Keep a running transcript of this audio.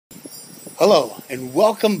Hello, and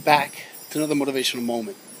welcome back to another motivational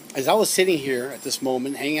moment. As I was sitting here at this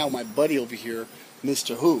moment, hanging out with my buddy over here,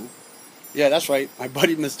 Mr. Who. Yeah, that's right, my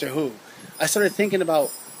buddy Mr. Who. I started thinking about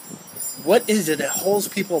what is it that holds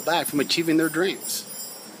people back from achieving their dreams.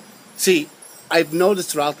 See, I've noticed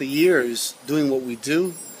throughout the years doing what we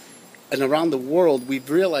do and around the world, we've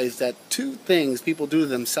realized that two things people do to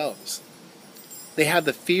themselves. They have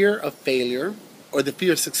the fear of failure or the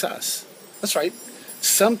fear of success. That's right.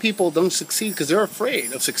 Some people don't succeed because they're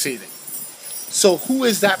afraid of succeeding. So who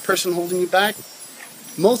is that person holding you back?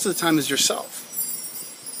 Most of the time is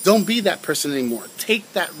yourself. Don't be that person anymore.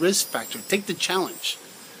 Take that risk factor. Take the challenge.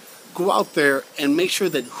 Go out there and make sure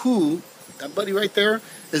that that buddy right there,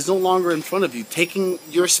 is no longer in front of you, taking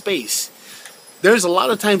your space. There's a lot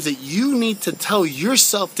of times that you need to tell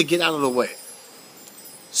yourself to get out of the way.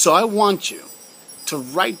 So I want you to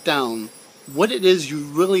write down what it is you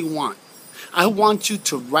really want. I want you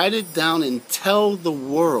to write it down and tell the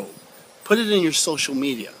world. Put it in your social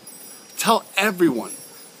media. Tell everyone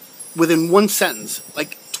within one sentence,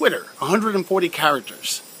 like Twitter, 140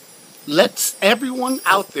 characters. Let everyone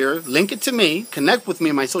out there link it to me, connect with me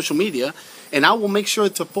in my social media, and I will make sure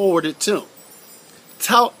to forward it too.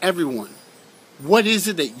 Tell everyone, what is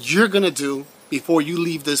it that you're going to do before you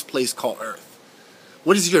leave this place called Earth?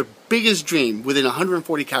 What is your biggest dream within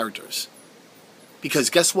 140 characters? Because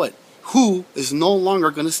guess what? Who is no longer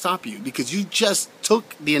going to stop you, because you just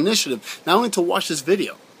took the initiative not only to watch this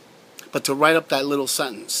video, but to write up that little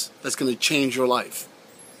sentence that's going to change your life.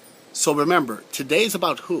 So remember, today is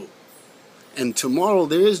about who, and tomorrow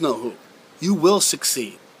there is no who. You will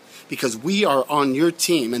succeed because we are on your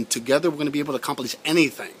team, and together we're going to be able to accomplish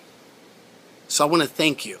anything. So I want to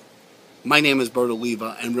thank you. My name is Bert,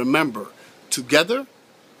 and remember, together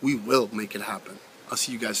we will make it happen. I'll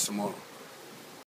see you guys tomorrow.